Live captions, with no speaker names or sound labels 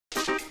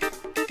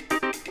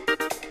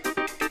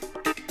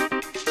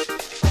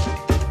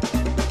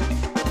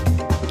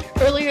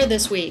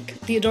this week,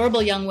 the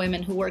adorable young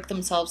women who work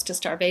themselves to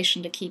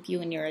starvation to keep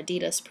you in your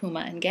Adidas,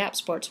 Puma, and Gap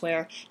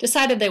sportswear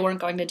decided they weren't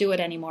going to do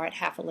it anymore at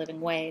half a living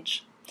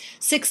wage.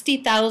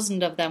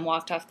 60,000 of them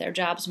walked off their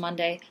jobs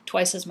Monday,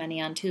 twice as many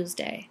on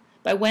Tuesday.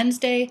 By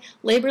Wednesday,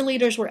 labor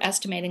leaders were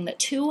estimating that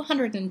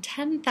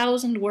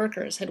 210,000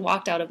 workers had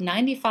walked out of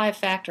 95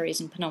 factories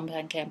in Phnom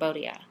Penh,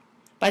 Cambodia.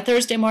 By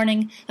Thursday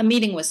morning, a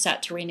meeting was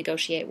set to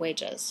renegotiate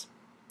wages.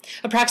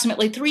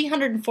 Approximately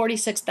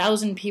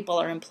 346,000 people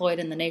are employed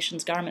in the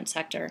nation's garment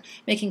sector,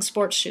 making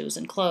sports shoes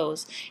and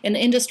clothes, and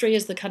the industry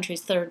is the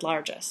country's third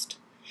largest.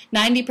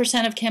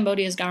 90% of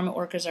Cambodia's garment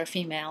workers are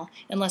female,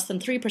 and less than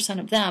 3%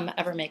 of them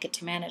ever make it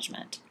to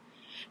management.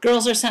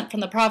 Girls are sent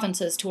from the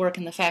provinces to work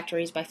in the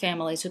factories by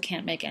families who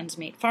can't make ends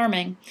meet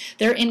farming.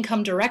 Their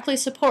income directly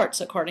supports,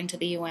 according to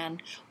the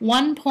UN,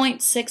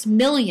 1.6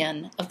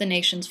 million of the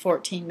nation's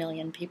 14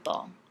 million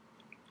people.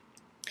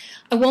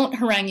 I won't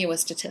harangue you with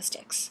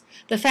statistics.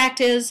 The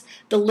fact is,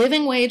 the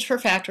living wage for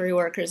factory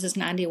workers is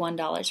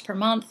 $91 per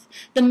month.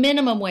 The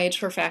minimum wage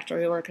for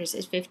factory workers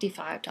is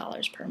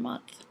 $55 per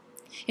month.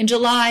 In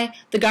July,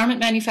 the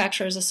Garment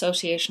Manufacturers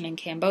Association in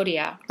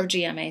Cambodia, or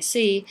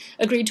GMAC,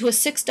 agreed to a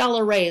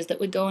 $6 raise that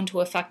would go into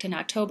effect in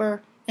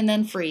October and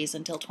then freeze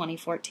until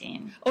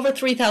 2014. Over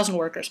 3,000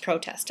 workers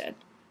protested.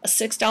 A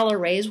 $6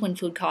 raise when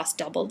food costs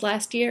doubled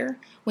last year,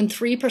 when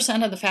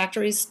 3% of the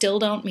factories still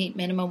don't meet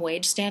minimum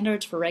wage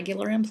standards for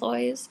regular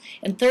employees,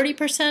 and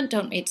 30%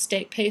 don't meet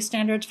state pay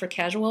standards for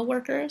casual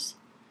workers.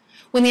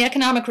 When the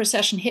economic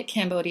recession hit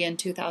Cambodia in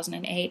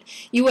 2008,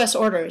 U.S.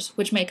 orders,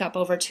 which make up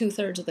over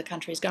two-thirds of the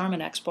country's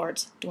garment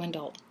exports,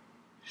 dwindled.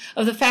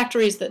 Of the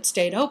factories that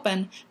stayed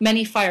open,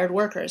 many fired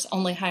workers,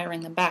 only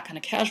hiring them back on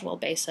a casual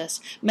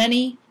basis.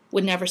 Many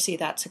would never see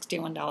that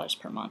 $61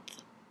 per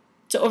month.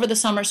 So over the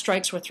summer,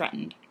 strikes were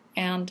threatened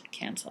and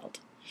canceled.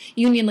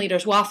 Union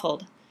leaders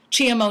waffled.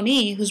 Chia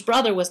Moni, whose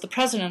brother was the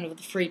president of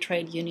the Free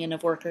Trade Union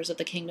of Workers of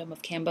the Kingdom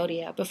of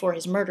Cambodia before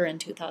his murder in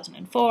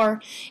 2004,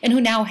 and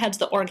who now heads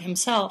the org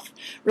himself,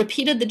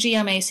 repeated the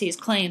GMAC's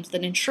claims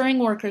that ensuring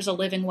workers a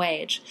living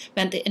wage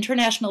meant the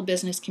international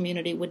business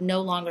community would no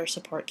longer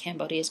support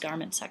Cambodia's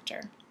garment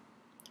sector.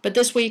 But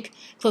this week,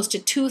 close to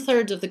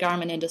two-thirds of the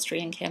garment industry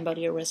in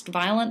Cambodia risked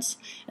violence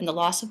and the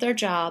loss of their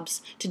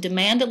jobs to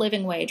demand a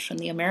living wage from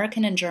the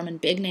American and German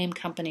big-name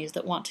companies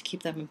that want to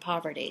keep them in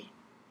poverty.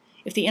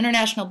 If the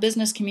international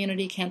business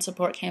community can't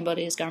support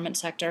Cambodia's garment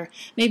sector,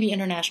 maybe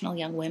international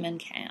young women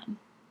can.